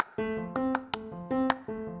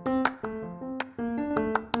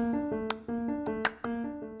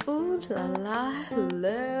la la,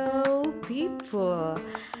 hello people.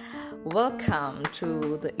 Welcome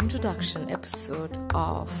to the introduction episode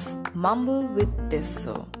of Mumble with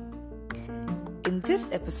Deso. In this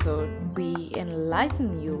episode, we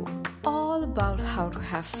enlighten you all about how to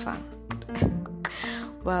have fun.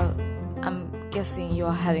 Well, I'm guessing you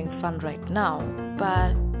are having fun right now,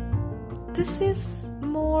 but this is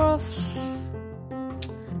more of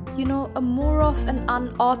an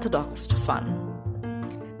unorthodox fun.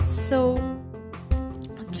 So,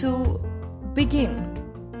 to begin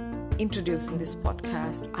introducing this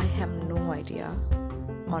podcast, I have no idea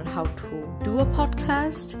on how to do a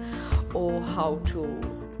podcast or how to,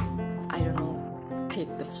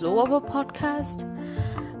 take the flow of a podcast.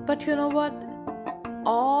 But you know what?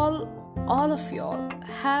 All of y'all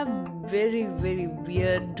have very, very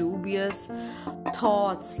weird, dubious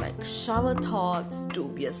thoughts, like shower thoughts,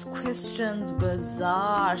 dubious questions,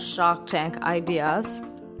 bizarre Shark Tank ideas.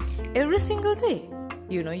 Every single day,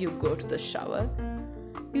 you go to the shower,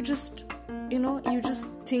 you just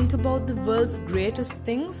think about the world's greatest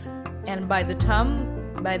things, and by the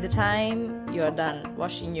time you're done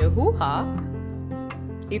washing your hoo-ha,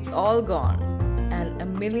 it's all gone, and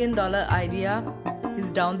 $1 million idea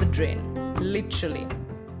is down the drain, literally.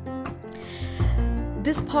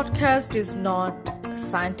 This podcast is not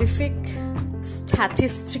scientific,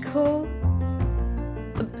 statistical,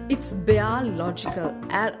 it's biological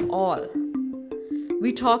at all.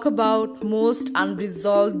 We talk about most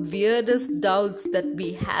unresolved, weirdest doubts that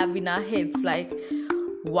we have in our heads, like,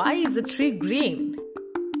 why is a tree green?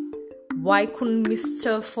 Why couldn't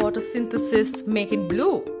Mr. Photosynthesis make it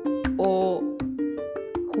blue? Or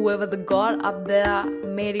whoever the god up there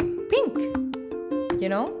made it pink?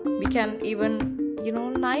 We can even,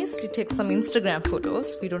 nicely take some Instagram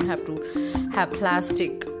photos. We don't have to have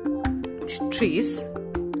plastic trees.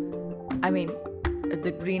 I mean,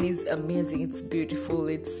 the green is amazing, it's beautiful,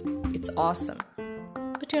 it's awesome.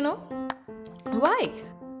 But why?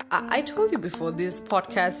 I told you before, this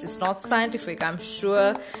podcast is not scientific. I'm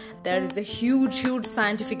sure there is a huge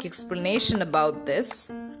scientific explanation about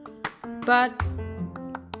this. But,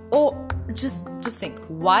 just think,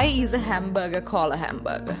 why is a hamburger called a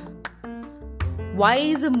hamburger? Why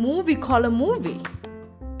is a movie called a movie?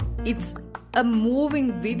 It's a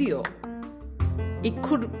moving video.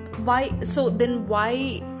 Why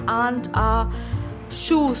aren't our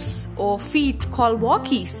shoes or feet called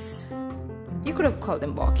walkies? You could have called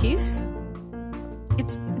them walkies.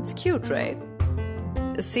 It's cute, right?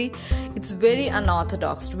 See, it's very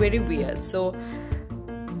unorthodox, very weird. So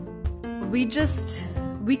we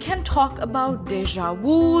can talk about deja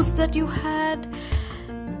vus that you had,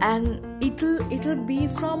 and it'll be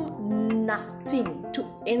from nothing to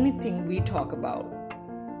anything we talk about.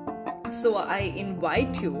 So I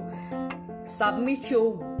invite you, submit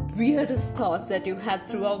your weirdest thoughts that you had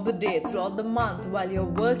throughout the day, throughout the month, while you're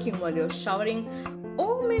working, while you're showering,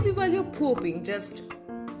 or maybe while you're pooping. Just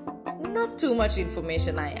not too much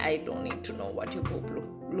information. I don't need to know what your poop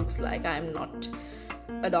looks like. I'm not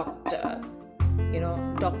a doctor.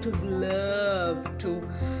 Doctors love to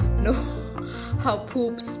know how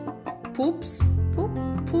poop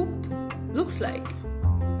looks like.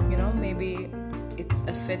 Maybe it's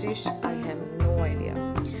a fetish, I have no idea.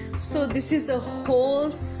 So this is a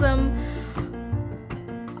wholesome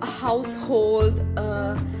household,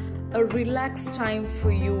 a relaxed time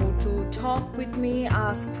for you to talk with me,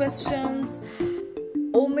 ask questions,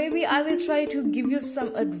 or maybe I will try to give you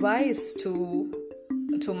some advice to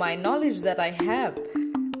my knowledge that I have.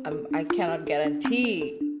 I cannot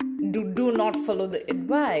guarantee. Do not follow the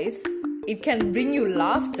advice. It can bring you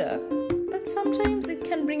laughter, but sometimes it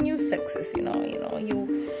can bring you success.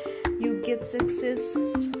 You get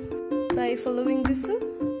success by following this.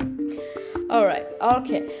 Alright,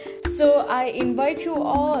 okay. So I invite you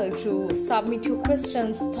all to submit your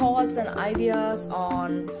questions, thoughts and ideas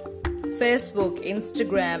on Facebook,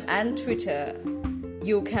 Instagram and Twitter.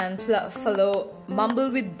 You can follow Mumble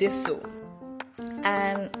with Deso.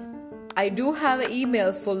 And I do have an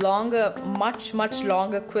email for longer, much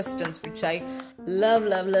longer questions, which I love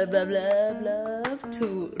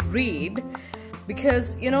to read,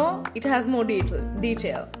 because it has more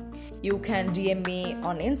detail. You can DM me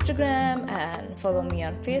on Instagram and follow me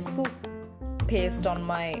on Facebook. Post on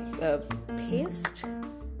my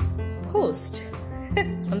post.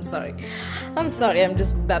 I'm sorry, I'm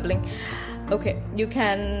just babbling. Okay, you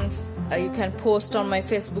can post on my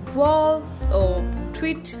Facebook wall or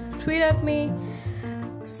tweet at me.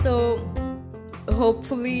 So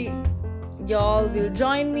hopefully y'all will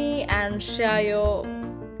join me and share your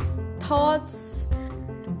thoughts,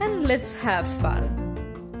 and let's have fun.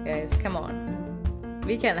 Guys, come on.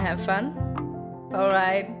 we can have fun.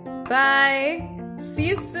 Alright, bye. See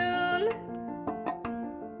you soon.